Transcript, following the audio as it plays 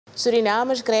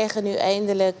Surinamers krijgen nu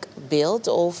eindelijk beeld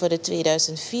over de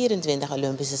 2024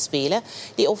 Olympische Spelen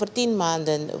die over 10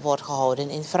 maanden wordt gehouden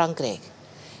in Frankrijk.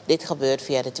 Dit gebeurt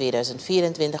via de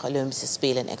 2024 Olympische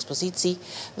Spelen expositie,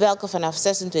 welke vanaf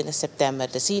 26 september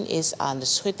te zien is aan de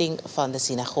schutting van de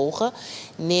synagoge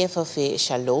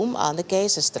ATV-Networks aan de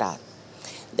Keizerstraat.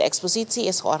 De expositie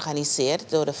is georganiseerd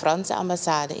door de Franse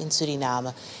ambassade in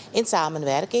Suriname in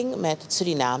samenwerking met het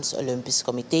Surinaams Olympisch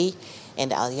Comité en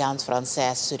de Alliance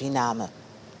Française Suriname.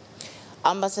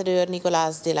 Ambassadeur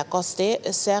Nicolas de la Coste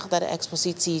zegt dat de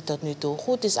expositie tot nu toe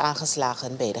goed is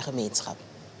aangeslagen bij de gemeenschap.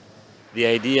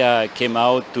 The idea came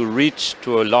out to reach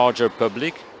to a larger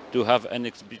public, to have an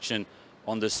exhibition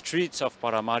on the streets of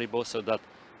Paramaribo so that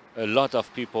a lot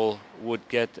of people would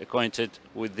get acquainted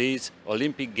with these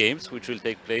Olympic Games, which will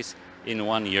take place in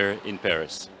 1 year in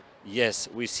Paris. Yes,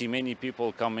 we see many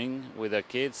people coming with their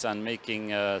kids and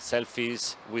making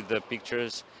selfies with the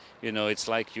pictures. You know, it's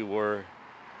like you were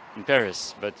in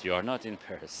Paris, but you are not in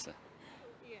Paris.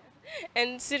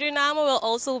 And Suriname will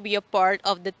also be a part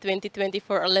of the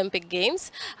 2024 Olympic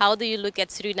Games. How do you look at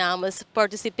Suriname's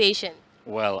participation?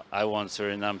 Well, I want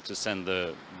Suriname to send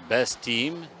the best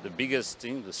team, the biggest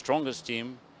team, the strongest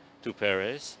team to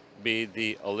Paris, be it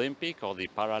the Olympic or the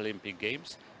Paralympic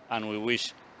Games. And we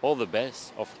wish all the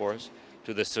best, of course,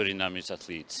 to the Surinamese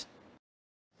athletes.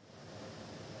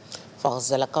 Volgens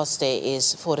de Lacoste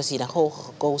is voor de synagoge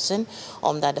gekozen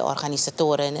omdat de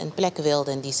organisatoren een plek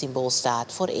wilden die symbool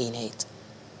staat voor eenheid.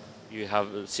 You have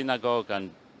a synagogue and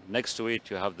next to it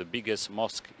you have the biggest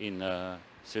mosque in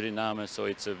Suriname, so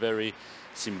it's a very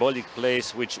symbolic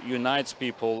place which unites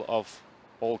people of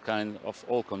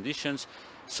all conditions.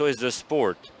 So is the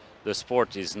sport. The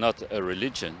sport is not a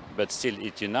religion, but still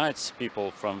it unites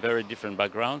people from very different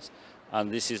backgrounds,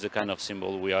 and this is the kind of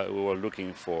symbol we were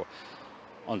looking for.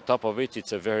 On top of it,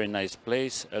 it's a very nice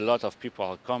place. A lot of people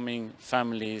are coming,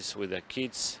 families with their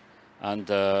kids, and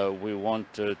we want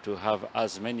to have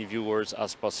as many viewers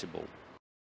as possible.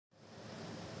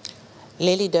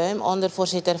 Lily Duim,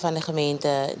 ondervoorzitter van de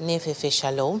gemeente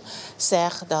ATV-Networks,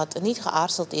 zegt dat het niet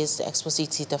geaarzeld is de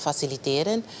expositie te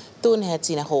faciliteren toen het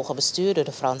synagogebestuur door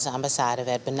de Franse ambassade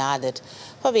werd benaderd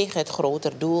vanwege het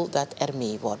groter doel dat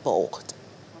ermee wordt beoogd.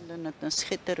 We vonden het een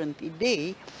schitterend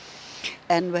idee.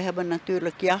 En we hebben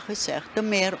natuurlijk ja gezegd, te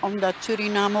meer omdat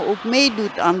Suriname ook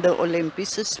meedoet aan de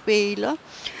Olympische Spelen.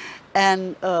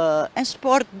 En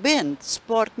sport bindt,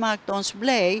 sport maakt ons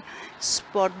blij,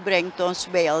 sport brengt ons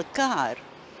bij elkaar.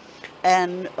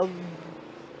 En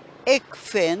ik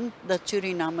vind dat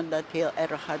Suriname dat heel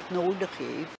erg hard nodig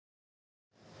heeft.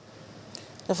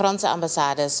 De Franse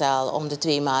ambassade zal om de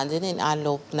 2 maanden in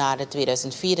aanloop naar de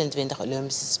 2024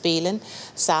 Olympische Spelen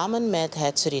samen met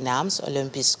het Surinaams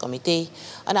Olympisch Comité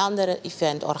een ander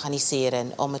event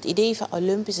organiseren om het idee van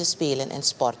Olympische Spelen en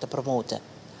sport te promoten.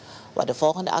 Wat de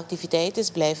volgende activiteit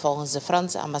is, blijft volgens de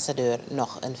Franse ambassadeur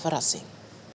nog een verrassing.